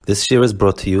This year is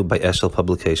brought to you by Eshel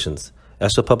Publications.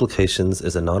 Eshel Publications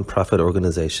is a non-profit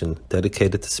organization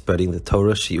dedicated to spreading the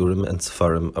Torah, Shiurim, and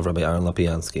Sefarim of Rabbi Aaron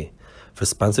Lapiansky. For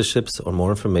sponsorships or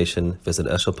more information, visit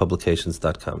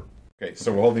eshelpublications.com. Okay,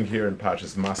 so we're holding here in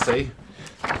Parshas Masai.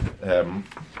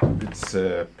 It's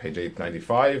page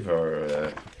 895,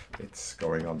 or it's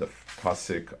going on the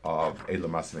pasuk of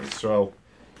Elam Masai Yisrael.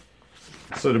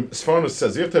 So the Sforno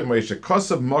says,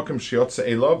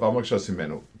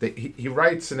 he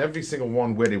writes in every single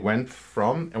one where they went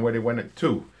from and where they went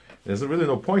to. There's really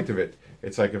no point of it.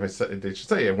 It's like if they should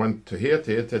say, I went to here,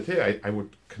 to here, to here, I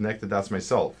would connect the dots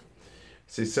myself.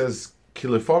 So he says,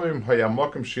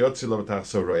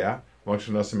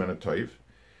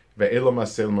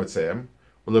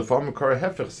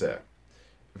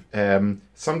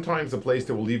 sometimes the place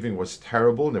they were leaving was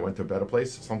terrible and they went to a better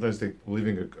place. Sometimes they were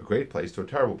leaving a great place to a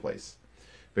terrible place.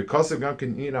 Because of and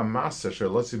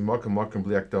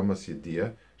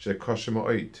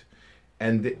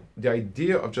the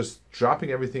idea of just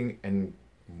dropping everything and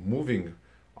moving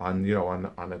on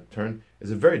a turn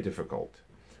is very difficult.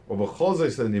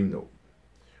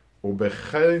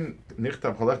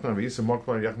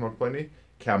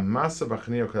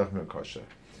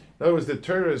 In other words, the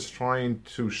Torah is trying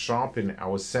to sharpen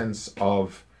our sense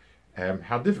of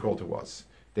how difficult it was.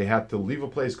 They had to leave a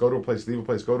place, go to a place, leave a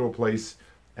place, go to a place,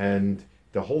 and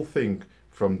the whole thing,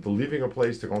 from the leaving a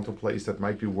place to going to a place that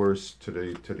might be worse, to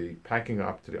the packing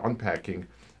up, to the unpacking,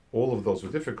 all of those were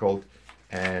difficult,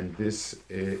 and this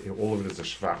all of it is a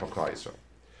shvach of Klal Yisrael.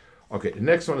 Okay, the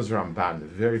next one is Ramban, the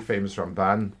very famous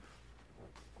Ramban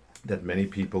that many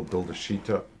people build their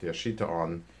shita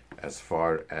on, as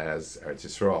far as Eretz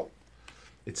Yisrael.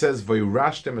 It says,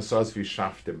 "V'yirashtem esaz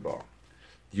v'yishaftem ba."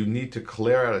 You need to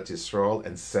clear out Eretz Yisrael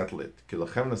and settle it.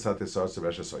 Kilachem nasat esaz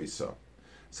v'eshes oisa.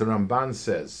 So Ramban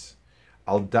says,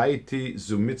 "Al daiti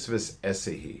zu mitzvahs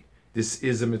esehi." This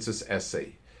is a mitzvahs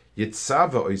essay.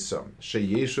 Yitzava oisam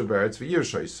sheyeshu b'eretz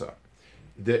v'yirsha oisa.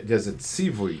 There's a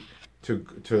tzivui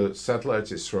to settle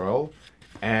Eretz Yisrael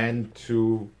and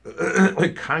to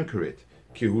conquer it.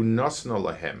 Ki hu nosno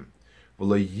lahem.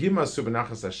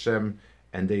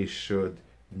 And they should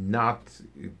not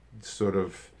sort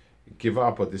of give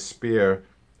up or despair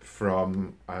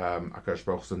from Akash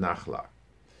Baruch Hu Nachla.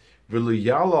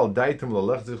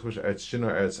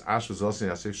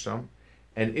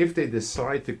 And if they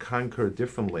decide to conquer a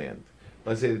different land,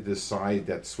 let's say they decide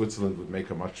that Switzerland would make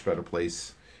a much better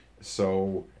place,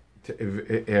 so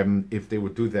if they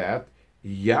would do that,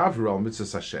 Yavru al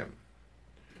mitzvahs Hashem.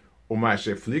 Because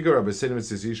if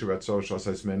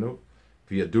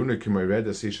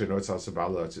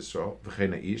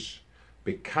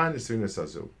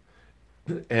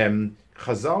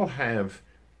Chazal have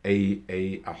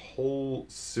a whole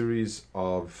series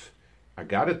of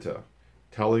agadita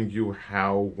telling you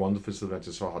how wonderful it is to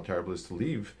live, how terrible it is to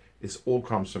leave. It all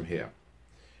comes from here.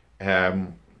 Ki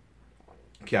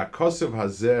hakosov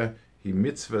hazeh hi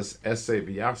mitzvahs esei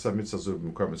v'yachsav mitzvah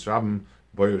b'mkor mitzrabim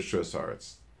boyo shur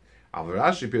saretz.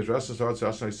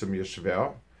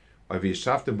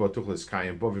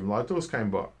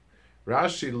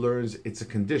 Rashi learns it's a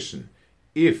condition.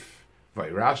 If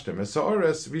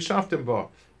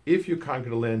you conquer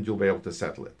the land, you'll be able to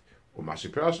settle it.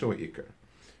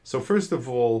 So first of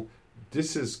all,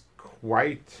 this is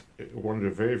quite one of the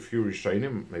very few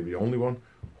Rishonim, maybe the only one,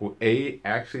 who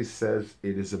actually says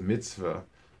it is a mitzvah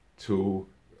to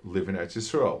live in Eretz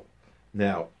Yisrael.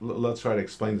 Now, let's try to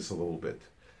explain this a little bit.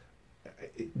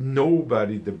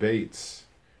 Nobody debates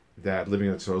that living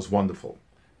in Israel is wonderful.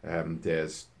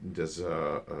 There's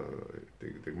the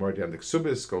Gemara and the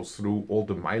Ksubis goes through all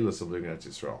the milas of living in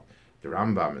Israel, the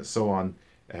Rambam and so on.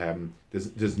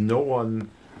 There's no one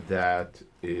that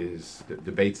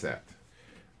debates that.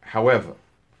 However,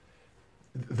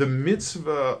 the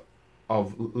mitzvah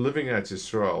of living in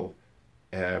Israel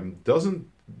the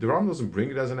Rambam doesn't bring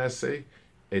it as an essay.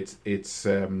 It's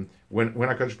when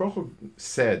HaKadosh Baruch Hu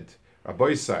said,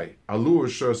 Rabosai, Alu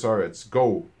Shur Saretz,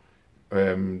 go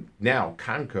now,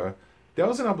 conquer, there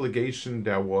was an obligation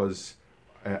that was,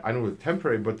 I don't know,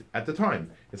 temporary, but at the time,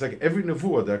 it's like every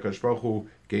nevuah that HaKadosh Baruch Hu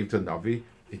gave to Navi,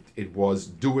 it was,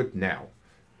 do it now.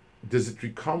 Does it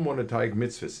become one of the Taig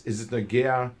mitzvahs? Is it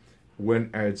Nagea when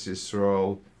Eretz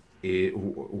Yisrael,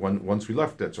 once we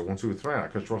left it, so once we were thrown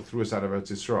out, HaKadosh Baruch Hu threw us out of Eretz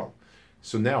Yisrael.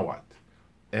 So now what?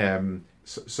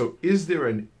 So is there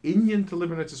an inyan to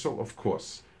live in Eretz Yisrael? Of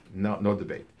course, no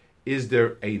debate. Is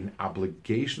there an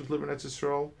obligation to live in Eretz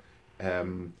Yisrael?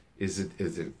 Is it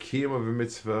a kiyum of a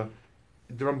mitzvah?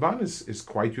 The Ramban is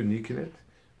quite unique in it.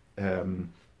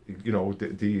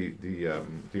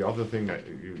 The other thing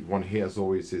one hears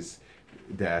always is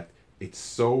that it's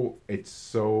so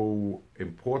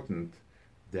important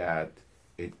that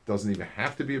it doesn't even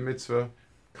have to be a mitzvah.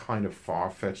 Kind of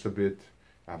far-fetched a bit.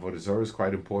 Avodah Zarah is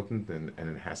quite important, and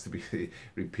it has to be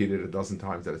repeated a dozen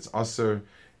times that it's usher.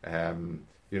 Learning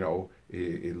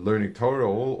Torah.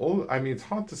 All. I mean, it's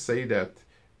hard to say that.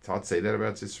 It's hard to say that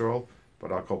about Yisrael,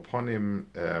 but Al Kolponim,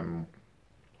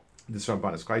 this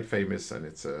Ramban is quite famous, and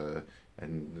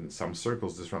and in some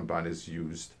circles, this Ramban is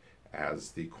used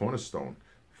as the cornerstone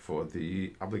for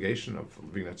the obligation of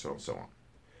living Yisrael and so on.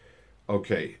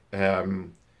 Okay.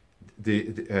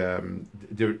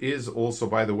 There is also,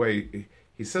 by the way,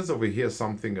 he says over here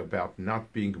something about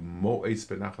not being mo'es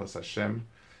benachas Hashem,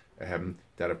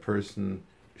 that a person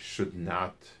should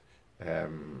not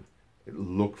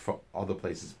look for other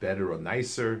places better or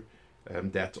nicer.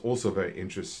 That's also very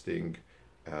interesting.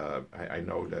 I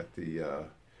know that the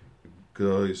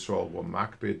Gedolei Yisrael were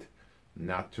makbid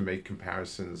not to make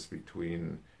comparisons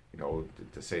between,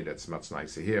 to say that's much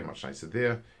nicer here, much nicer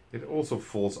there. It also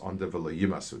falls under v'lo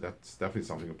yimasu. That's definitely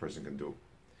something a person can do.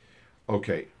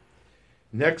 Okay.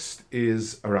 Next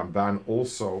is a Ramban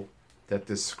also that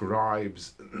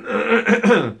describes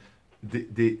it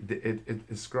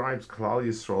describes Klal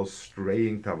Yisrael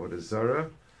straying to Avodah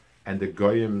Zarah and the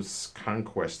Goyim's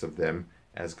conquest of them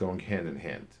as going hand in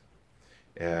hand.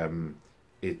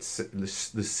 It's the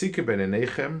Sikeh ben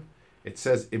Enechem. It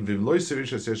says, if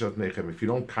you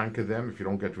don't conquer them, if you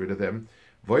don't get rid of them,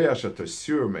 those that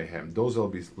will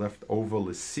be left over,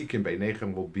 l'sikim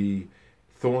beinechem, will be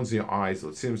thorns in your eyes,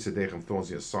 l'tzim sedechem, thorns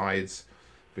in your sides,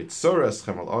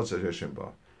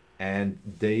 and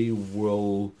they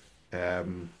will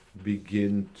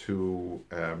begin to,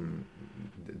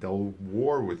 they'll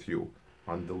war with you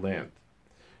on the land.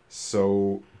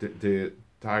 So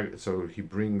so he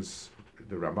brings,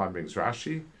 the Ramban brings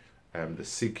Rashi, the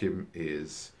sikim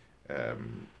is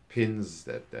pins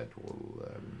that will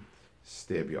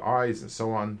stab your eyes and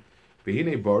so on.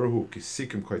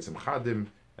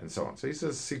 And so on. So he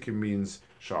says sikim means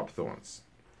sharp thorns.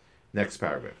 Next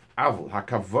paragraph.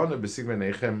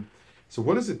 So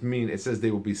what does it mean? It says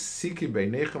they will be sikim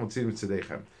beinechem u'tzim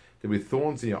tzedechem. There will be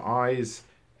thorns in your eyes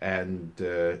and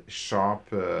sharp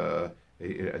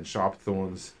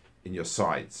thorns in your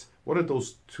sides. What are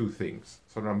those two things?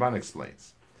 So Ramban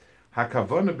explains.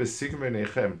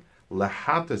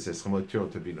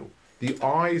 The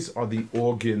eyes are the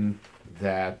organ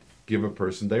that give a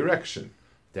person direction,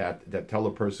 that tell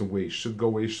a person where he should go,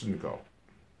 where he shouldn't go.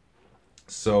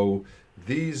 So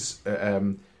these,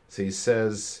 so he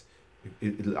says,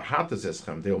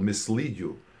 they'll mislead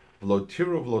you.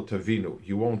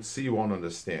 You won't see, you won't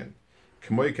understand.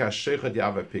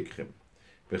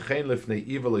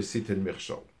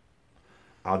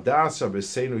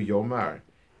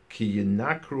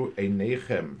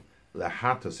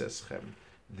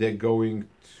 They're going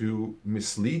to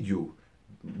mislead you,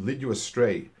 lead you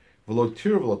astray.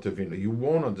 You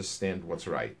won't understand what's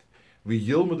right.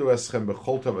 They'll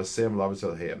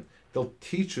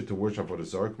teach you to worship Avodah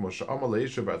Zarah.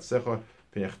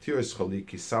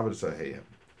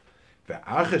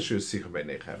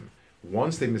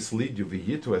 Once they mislead you,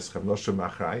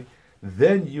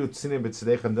 then you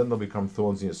then they'll become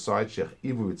thorns in your side.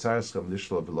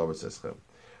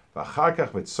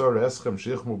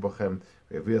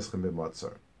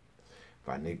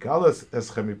 ונגלס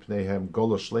אסכם מפניהם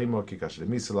גולו שלמה כי כאשר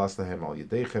מיסה לסלהם על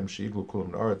ידיכם שיגלו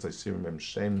כולם לארץ להסיר מהם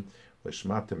שם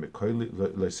לשמעתם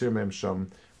שם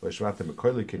לשמעתם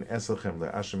מקולי כי נעשלכם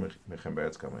לאשר מכם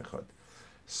בארץ כמה אחד.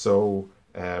 So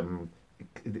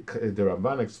the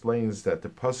Ramban explains that the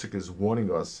pasuk is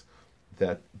warning us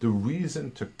that the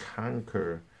reason to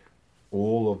conquer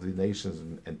all of the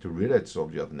nations and to rid us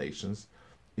of the other nations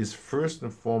is first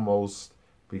and foremost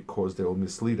because they will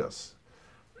mislead us.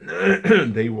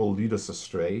 They will lead us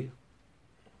astray,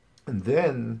 and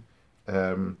then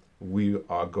we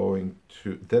are going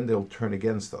to. Then they'll turn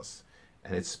against us,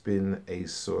 and it's been a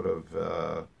sort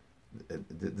of.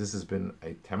 This has been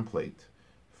a template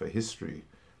for history.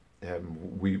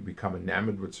 We become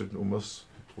enamored with certain ummahs.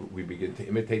 We begin to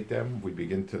imitate them. We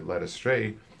begin to led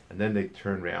astray, and then they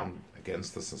turn around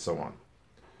against us, and so on.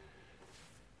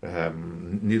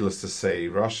 Needless to say,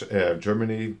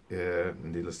 Germany,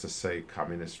 needless to say,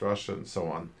 communist Russia, and so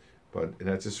on. But in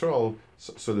Israel,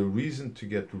 so the reason to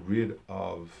get rid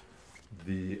of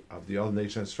the other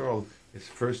nation Israel is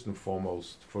first and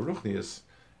foremost for Ruchnius,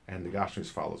 and the Gashmis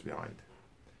follows behind.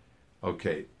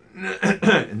 Okay,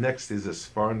 next is a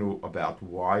Sfarnu about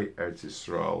why Eretz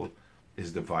Yisrael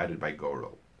is divided by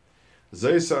Gorel.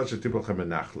 Zayisar shetipolchem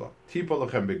benachla,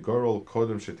 tipolchem begorel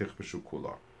kodem shetichbeshu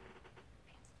kula.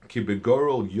 Ki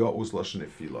begorel yauz lashon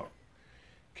nefila.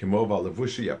 Kimova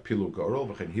levushi apilu gorol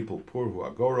v'chen hipul pur hu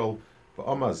agorol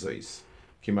v'oma zois.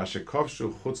 Kima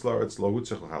shekovshu chutz la'aretz lo hu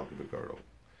tzich l'chalke v'gorol.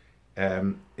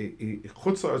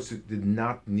 Chutz la'aretz did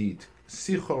not need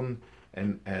Sichon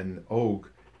and Og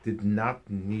did not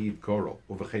need gorol.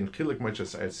 Uv'chen chilik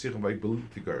machas ayat Sichon v'ayik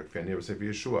beliti gorol. K'fi anir v'sef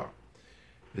Yeshua.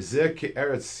 V'zeh ki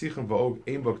eretz Sichon v'og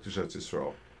ein bok tushat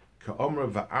Yisrael. Ka'omra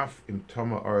v'af im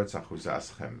toma aretz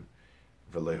achuzaschem.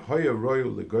 V'lehoya royu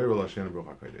l'gorol Hashem b'ruch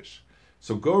HaKodesh.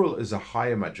 So gorol is a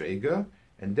higher madrega,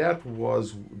 and that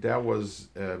was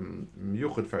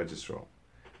miyuchad for Yisrael.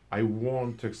 I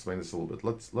want to explain this a little bit.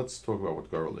 Let's talk about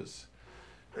what gorol is.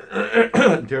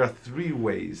 There are three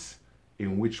ways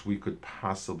in which we could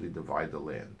possibly divide the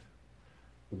land.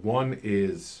 One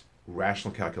is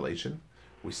rational calculation.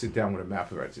 We sit down with a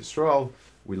map of Eretz Yisrael,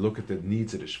 we look at the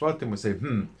needs of the Shvatim, we say,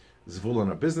 Zvulun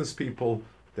are business people,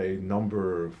 they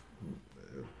number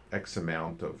X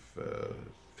amount of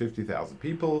 50,000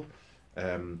 people,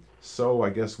 so I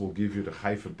guess we'll give you the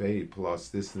Haifa Bay plus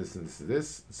this, and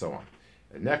so on.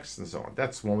 And next, and so on.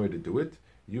 That's one way to do it,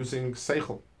 using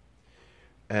Seichel.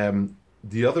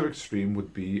 The other extreme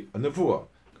would be a Nevuah.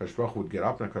 Kadosh Baruch Hu would get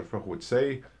up and Kadosh Baruch Hu would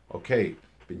say, okay,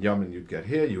 Binyamin you'd get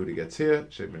here, Yehuda gets here,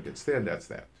 Shimon gets there, and that's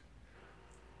that.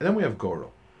 And then we have Gorol.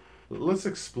 Let's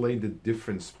explain the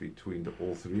difference between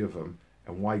all three of them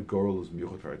and why Gorol is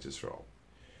Miyuchad for Eretz Yisrael.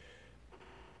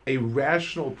 A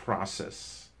rational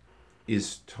process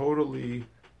is totally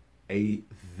a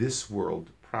this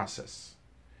world process.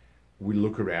 We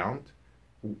look around,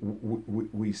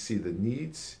 we see the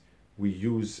needs, we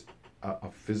use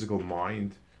a physical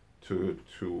mind to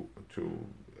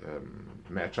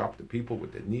match up the people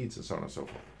with their needs and so on and so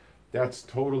forth. That's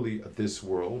totally this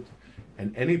world,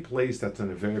 and any place that's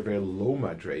in a very, very low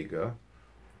madrega,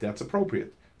 that's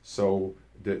appropriate. So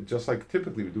just like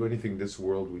typically we do anything in this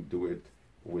world, we do it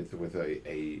with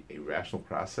a rational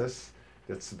process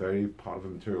that's very part of the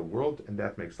material world, and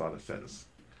that makes a lot of sense.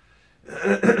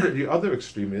 The other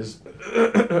extreme is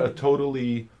a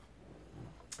totally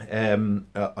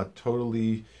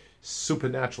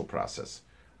supernatural process.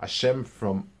 Hashem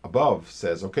from above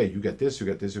says, okay, you get this, you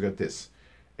get this, you get this.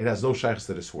 It has no shaykhs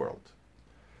to this world.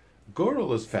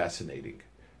 Gorol is fascinating.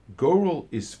 Gorol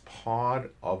is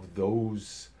part of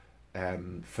those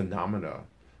phenomena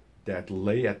that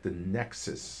lay at the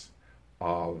nexus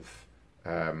of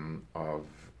the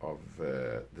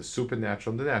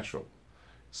supernatural and the natural.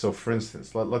 So, for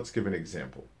instance, let's give an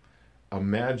example.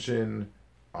 Imagine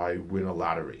I win a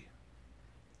lottery.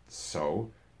 So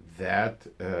that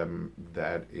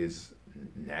is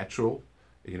natural.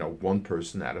 One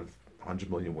person out of 100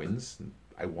 million wins.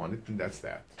 I won it, and that's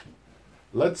that.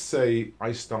 Let's say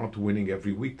I start winning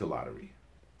every week the lottery.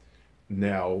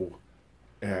 Now,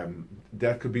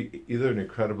 that could be either an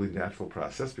incredibly natural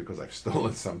process because I've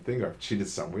stolen something, or I've cheated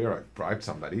somewhere, or I've bribed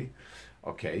somebody.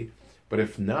 Okay, but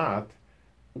if not,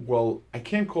 well, I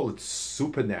can't call it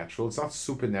supernatural. It's not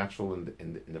supernatural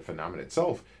in the phenomenon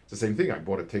itself. It's the same thing. I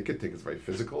bought a ticket. Ticket's very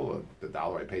physical. The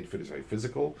dollar I paid for it is very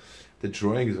physical. The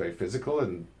drawing is very physical,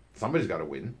 and somebody's got to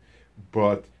win.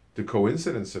 But the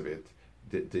coincidence of it,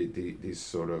 the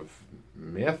sort of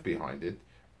math behind it,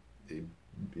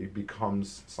 it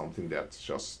becomes something that's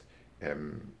just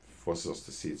forces us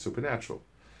to see it supernatural.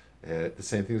 The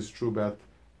same thing is true about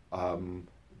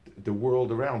the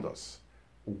world around us.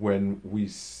 When we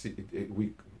see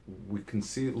we can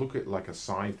see, look at like a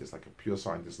scientist, like a pure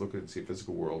scientist, look at and see a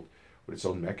physical world with its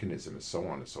own mechanism and so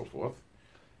on and so forth,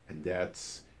 and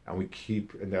that's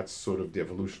sort of the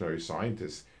evolutionary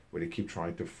scientists where they keep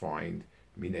trying to find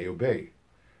minei obey.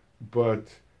 But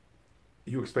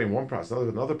you explain one process,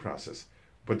 another process,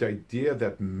 but the idea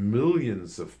that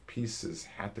millions of pieces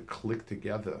had to click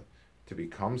together to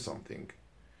become something.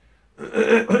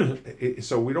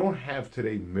 So we don't have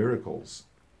today miracles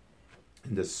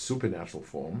in the supernatural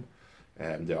form.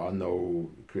 There are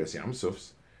no Kriyas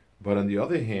Yamsufs, but on the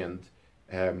other hand,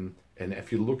 and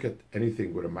if you look at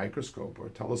anything with a microscope or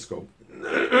a telescope,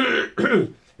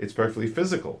 it's perfectly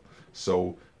physical.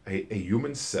 So a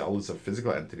human cell is a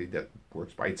physical entity that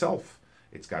works by itself.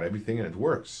 It's got everything and it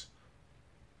works.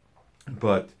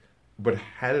 But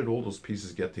how did all those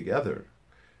pieces get together?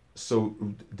 So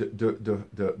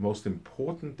the most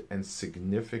important and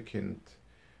significant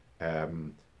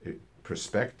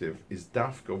perspective is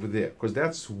dafka over there, because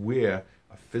that's where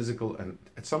a physical and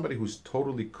somebody who's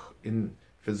totally in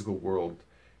physical world,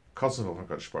 Kosovo from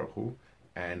HaKadosh Baruch Hu,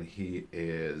 and he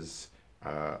is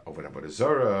over Avodah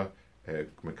Zarah,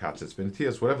 Mekatzes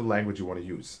Benetias, whatever language you want to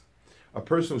use. A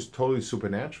person who's totally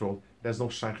supernatural, there's no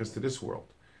shaykhs to this world.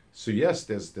 So yes,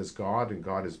 there's God, and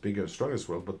God is bigger and stronger in this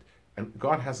world, but And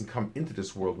God hasn't come into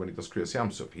this world when he does Kriyas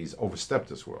Yamsuf. He's overstepped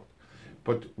this world.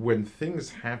 But when things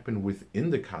happen within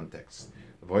the context,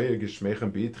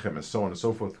 and so on and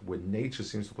so forth, when nature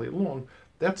seems to play along,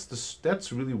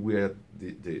 that's really where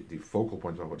the focal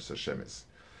point of what Hashem is.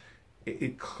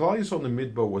 Klal Yisrael in the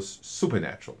Midbar was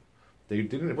supernatural.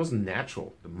 It wasn't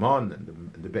natural. The man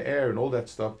and the be'er and all that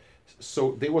stuff.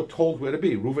 So they were told where to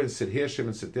be. Reuven sit here,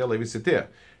 Shimon sit there, Levi sit there.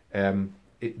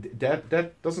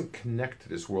 That doesn't connect to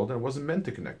this world, and it wasn't meant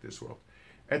to connect to this world.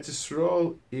 Eretz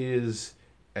Yisrael is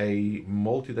a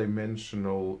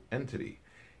multidimensional entity.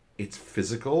 It's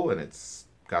physical, and it's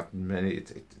got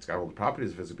all the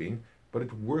properties of a physical being, but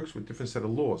it works with different set of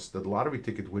laws. The lottery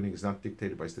ticket winning is not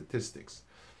dictated by statistics.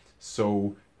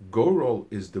 So Gorol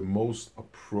is the most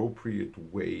appropriate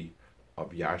way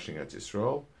of yashing Eretz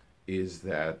Yisrael. Is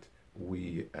that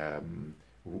we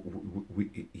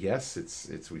yes,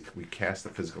 we cast a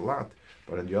physical lot,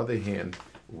 but on the other hand,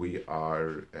 we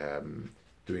are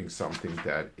doing something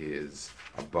that is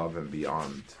above and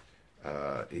beyond.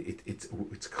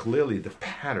 It's clearly the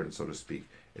pattern, so to speak,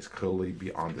 is clearly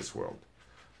beyond this world.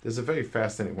 There's a very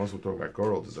fascinating. Once we're talking about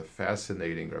Gorol, there's a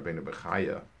fascinating Rabbeinu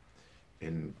Bechaya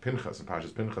in Pinchas, in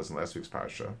Parshas Pinchas, in last week's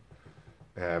parsha,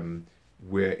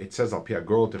 where it says Al Pi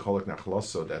Gorol Techolek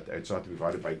Nachloso that it's not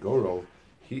divided by Gorol.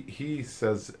 He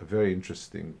says a very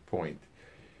interesting point.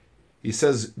 He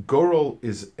says Gorol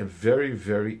is a very,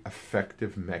 very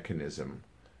effective mechanism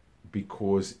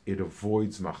because it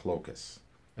avoids machlokas.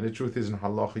 And the truth is, in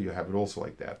halacha, you have it also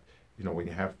like that. You know, when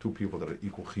you have two people that are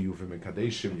equal chiyuvim and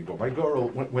kadeshim, you go by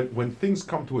Gorol. When things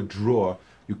come to a draw,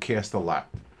 you cast a lot.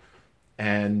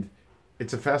 And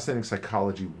it's a fascinating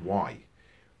psychology. Why?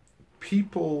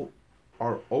 People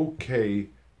are okay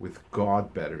with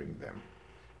God bettering them.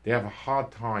 They have a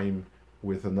hard time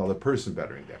with another person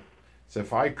bettering them. So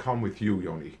if I come with you,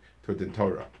 Yoni, to the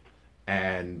Torah,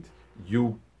 and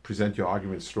you present your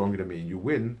argument stronger than me and you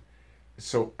win,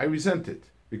 so I resent it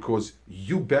because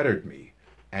you bettered me,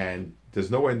 and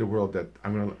there's no way in the world that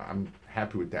I'm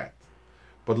happy with that.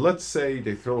 But let's say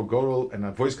they throw a Gorol and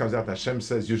a voice comes out and Hashem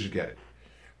says you should get it.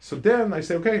 So then I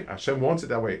say, okay, Hashem wants it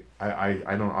that way. I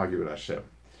don't argue with Hashem.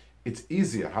 It's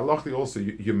easier. Halachically also,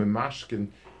 you're memashkin.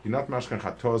 You're not mashkin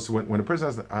HaTorah. So when a person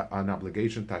has an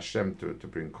obligation to Hashem to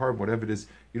bring korban, whatever it is,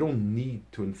 you don't need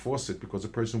to enforce it because the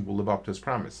person will live up to his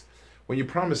promise. When you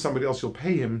promise somebody else you'll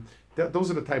pay him, those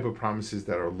are the type of promises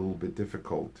that are a little bit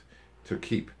difficult to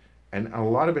keep. And a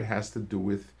lot of it has to do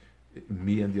with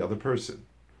me and the other person.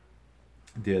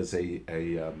 There's a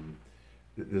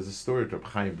story of Reb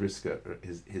Chaim Brisker,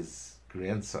 his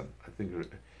grandson, I think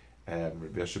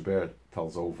Reb Yesodei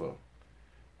tells over.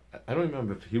 I don't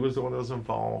remember if he was the one that was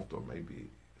involved, or maybe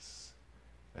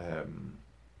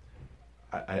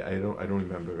I don't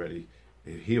remember already.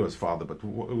 He was father, but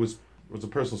it was a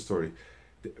personal story.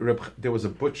 There was a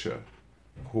butcher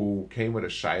who came with a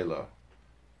shaila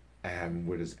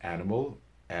with his animal,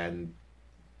 and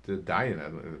the dayan,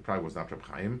 it probably was not Reb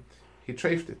Chaim, he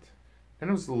treifed it. And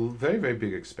it was a very, very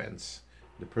big expense.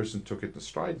 The person took it in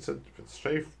stride and said, if it's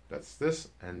treif, that's this,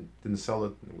 and didn't sell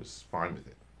it, and was fine with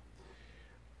it.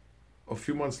 A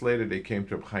few months later, they came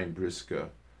to Reb Chaim Brisker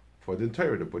for the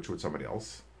entire the butcher with somebody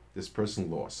else. This person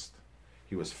lost.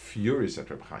 He was furious at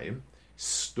Reb Chaim,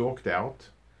 stalked out,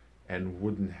 and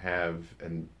wouldn't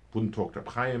talk to Reb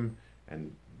Chaim,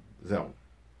 and so.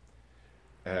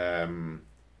 Erev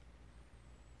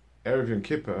Yom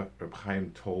Kippur, Reb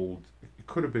Chaim told, it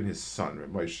could have been his son,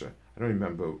 Reb Moshe. I don't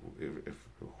remember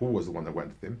who was the one that went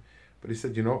with him, but he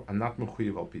said, I'm not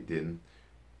mechuyev al pidin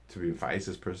to be mefayis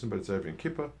this person, but it's Erev Yom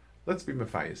Kippur. Let's be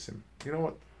mefayis him. You know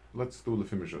what? Let's do the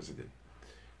fimish as he did.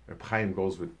 Reb Chaim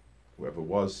goes with whoever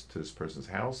was to this person's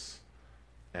house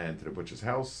and to the butcher's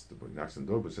house. The butcher knocks on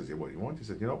the door, but says, what do you want? He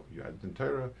said, you had the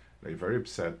Torah, you're very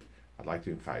upset. I'd like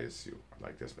to mefayis you. I'd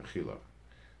like to ask mechila.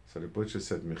 So the butcher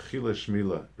said, Mechila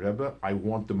Shmila, Rebbe, I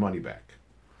want the money back.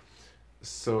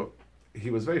 So he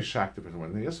was very shocked about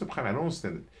it. Yes, I don't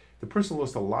understand it. The person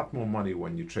lost a lot more money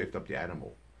when you treifed up the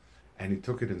animal, and he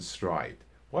took it in stride.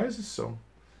 Why is this so?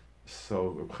 So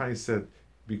Reb Chaim said,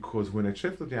 because when I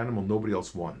treifed up the animal, nobody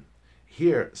else won.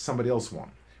 Here, somebody else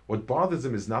won. What bothers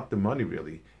him is not the money,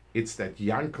 really. It's that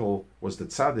Yankel was the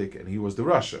tzaddik and he was the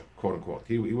Rasha, quote unquote.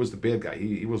 He was the bad guy.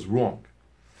 He was wrong.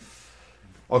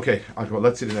 Okay,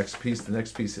 let's see the next piece. The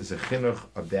next piece is a chinuch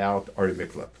about Ari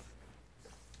Miklep.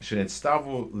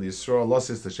 Shenetstavu liyisrael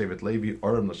losis l'shevet Levi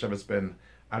orim l'shevet ben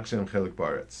akshem chelik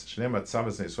baretz. Shenem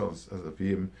atzavas ne'yisrael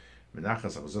avim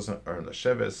menachas avososam orim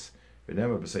l'sheves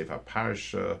v'nema b'seif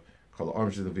ha'parsha kol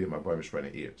orim shel Levim abayim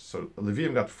shbena ir. So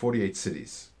Levim got 48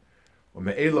 cities. Some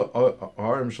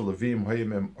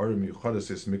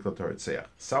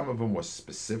of them were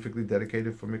specifically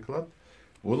dedicated for miklat,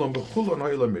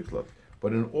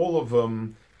 but in all of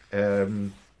them,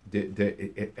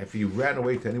 if he ran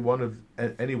away to any one of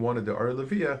the Ar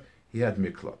Levia, he had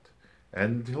miklat.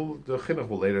 And the Chinuch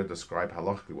will later describe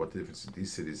halachically what the difference in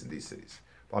these cities and these cities.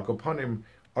 But upon him,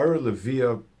 Ar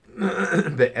Levia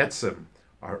be'etzem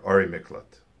are Ari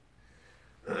miklat.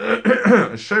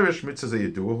 Sheresh mitzvah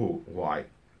yeduhu. Why?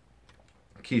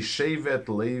 Ki shevet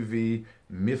Levi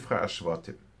mifcha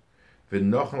ashvatim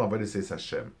v'nochel avodas es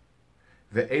Hashem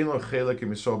ve'ein lo chelek im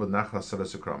Yisrael b'nachlas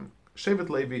saras ukram. Shevet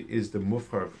Levi is the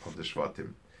mufcha of the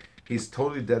shvatim. He's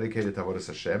totally dedicated to avodas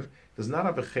Hashem. Does not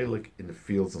have a chelek in the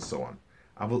fields and so on.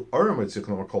 Avol aram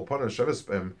mitzvah kol panan sheves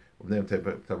b'em ubneim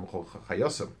te'em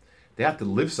chayosem. They have to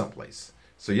live someplace.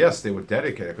 So yes, they were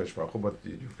dedicated to Baruch Hu, but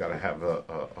you've got to have a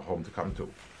home to come to.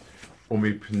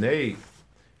 Umipnei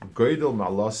goydel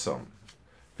malasam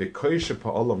v'koyshe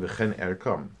pa'olam v'chen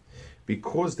erkam,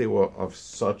 because they were of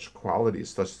such quality,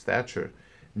 such stature.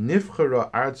 Nifchara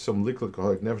artzom likl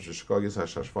kohalik nefesh shkogis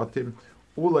hashashvatim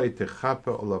ulay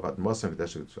techape olavat masam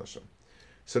v'deshek tzasham.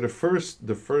 So the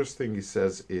first thing he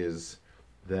says is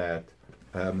that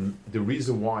the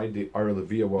reason why the Ar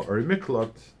Levia were Ari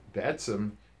Miklat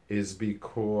be'etzem is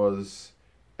because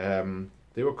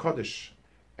they were Kaddish,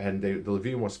 and the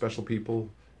Levim were special people,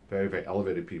 very, very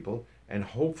elevated people, and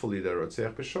hopefully the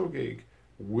Rotzeach B'Shogeg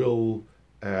will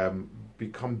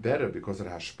become better because of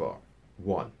Hashpah.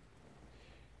 1.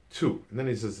 2, and then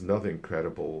he says another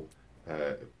incredible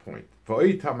point.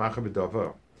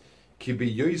 Ki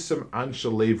b'yoysem anshe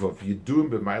levov yidum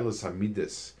b'mailas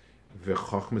hamidis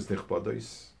v'chachmas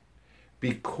nechbados,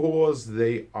 because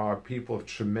they are people of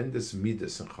tremendous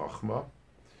midas and chachma.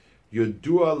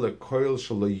 Yodua lekoil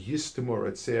shelo yistimu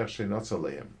rotzeach sheinatz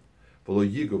aleim v'lo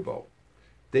yigubo.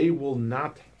 They will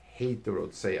not hate the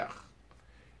rotzeach,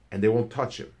 and they won't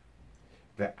touch him.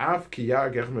 Ve'av ki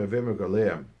yargech mevem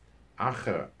galeim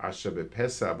acher asher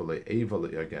bepesa b'le eva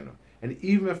le'yagenu. And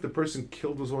even if the person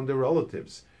killed was one of their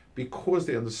relatives, because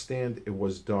they understand it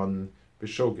was done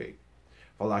b'shogeg.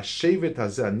 V'lashevet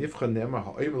hazeh nifcha nema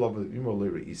ha'oim lo v'imo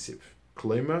le'reisiv.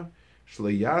 Klema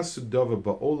shleyasu dova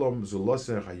ba'olam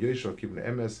zulosen hayoshel kibne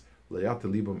emes leyat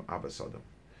libum abasadam.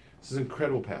 This is an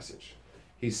incredible passage.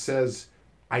 He says,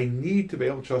 I need to be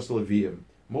able to trust the Levium.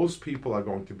 Most people are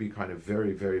going to be kind of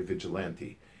very, very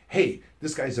vigilante. Hey,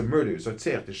 this guy's a murderer, so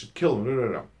they should kill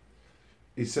him.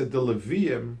 He said the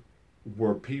Levium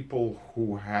were people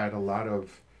who had a lot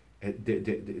of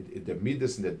the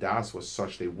midas and the das was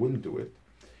such they wouldn't do it,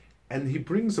 and he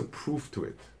brings a proof to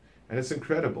it, and it's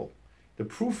incredible. The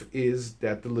proof is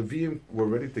that the Levium were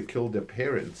ready to kill their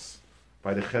parents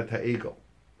by the Chet HaEgel.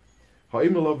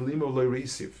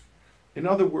 In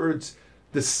other words,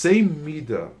 the same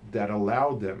midah that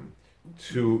allowed them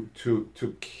to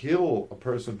kill a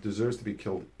person who deserves to be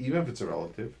killed, even if it's a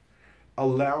relative,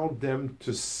 allowed them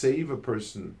to save a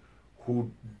person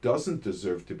who doesn't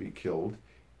deserve to be killed,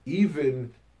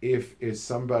 even if it's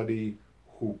somebody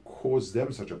who caused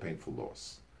them such a painful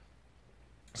loss.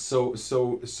 So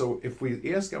if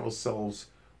we ask ourselves,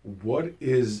 what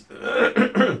is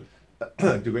the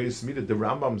greatest midah? The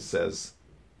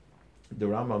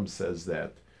Rambam says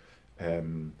that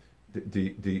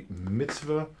the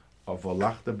mitzvah of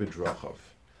Valachta B'drachav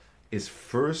is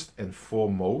first and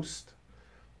foremost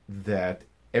that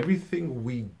everything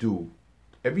we do,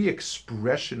 every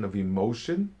expression of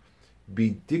emotion,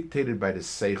 be dictated by the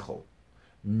seichel,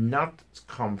 not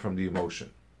come from the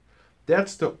emotion.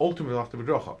 That's the ultimate Valachta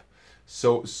B'drachav.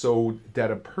 So that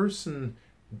a person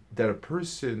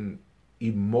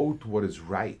emote what is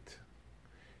right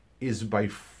is by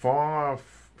far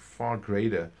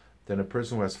greater than a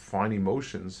person who has fine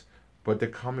emotions, but they're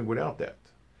coming without that.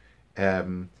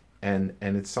 And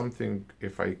it's something,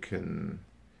 if I can,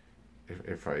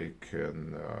 I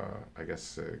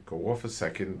guess go off a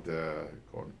second, go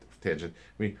on tangent.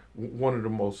 I mean, one of the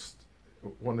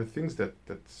things that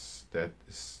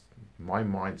is in my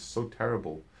mind so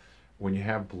terrible when you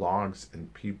have blogs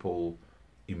and people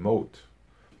emote,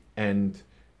 and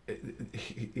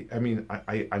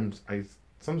I'm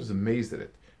sometimes amazed at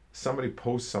it. Somebody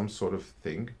posts some sort of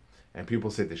thing, and people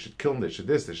say they should kill him, they should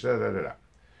this, they should that.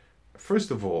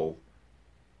 First of all,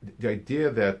 the idea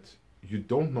that you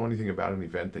don't know anything about an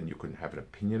event and you can have an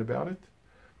opinion about it,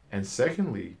 and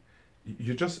secondly,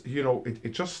 you just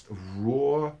it just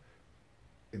raw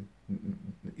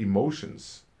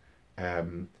emotions,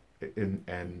 and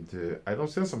I don't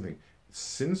say something.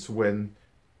 Since when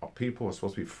are people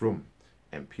supposed to be frum,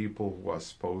 and people who are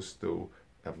supposed to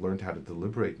have learned how to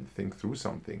deliberate and think through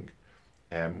something,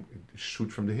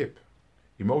 shoot from the hip?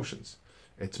 emotions.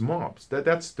 It's mobs.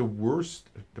 That's the worst.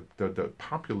 The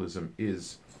populism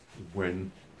is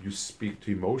when you speak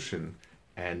to emotion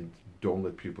and don't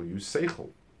let people use seichel.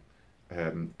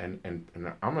 And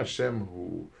Am Hashem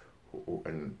who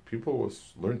and people who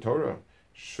learn Torah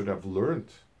should have learned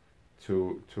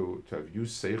to have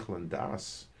used seichel and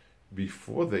das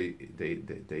before they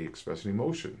express an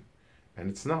emotion, and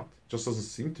it's not. It just doesn't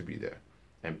seem to be there,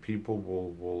 and people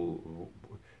will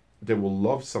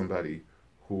love somebody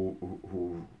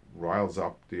who riles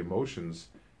up the emotions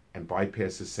and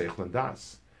bypasses seichel and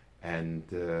das, and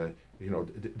the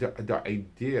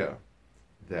idea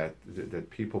that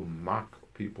people mock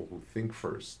people who think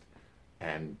first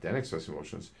and then express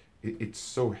emotions, it's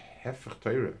so hefer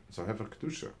Torah, so hefer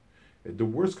kedusha. The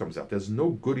worst comes out. There's no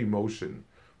good emotion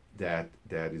that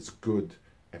is good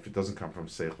if it doesn't come from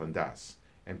seichel and das,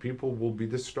 and people will be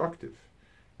destructive.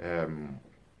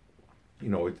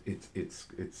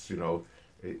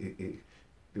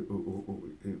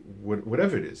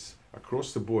 Whatever it is,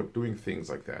 across the board, doing things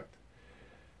like that.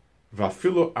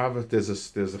 Vafilo avat, there's a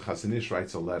Chazon Ish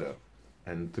writes a letter,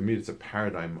 and to me it's a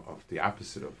paradigm of the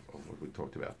opposite of what we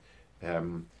talked about.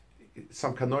 Some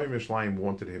Kanoim Yishlayim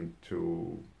wanted him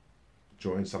to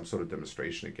join some sort of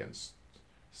demonstration against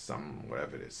some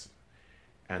whatever it is,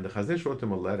 and the Chazon Ish wrote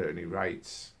him a letter, and he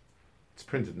writes, it's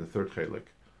printed in the third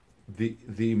chelik,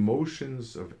 the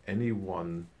emotions of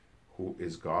anyone who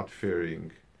is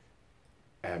God-fearing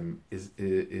is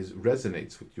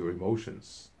resonates with your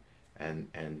emotions, and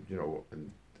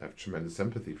have tremendous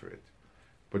empathy for it.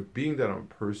 But being that I'm a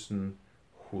person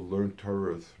who learned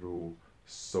Torah through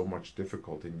so much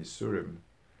difficulty in Yisurim,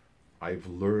 I've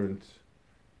learned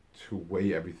to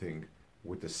weigh everything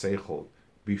with the seichel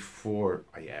before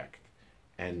I act,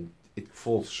 and it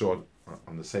falls short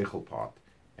on the seichel part,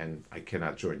 and I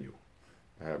cannot join you.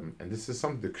 And this is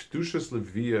something, the Kedushas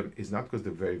Levium is not because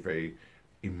they're very, very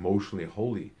emotionally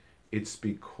holy, it's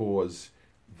because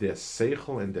their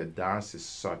seichel and their das is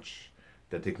such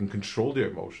that they can control their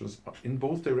emotions in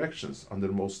both directions under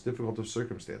the most difficult of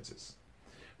circumstances.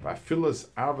 Okay,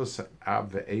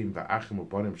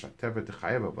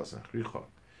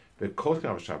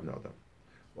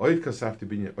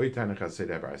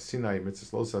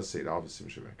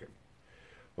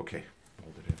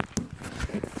 hold it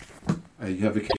in. You have a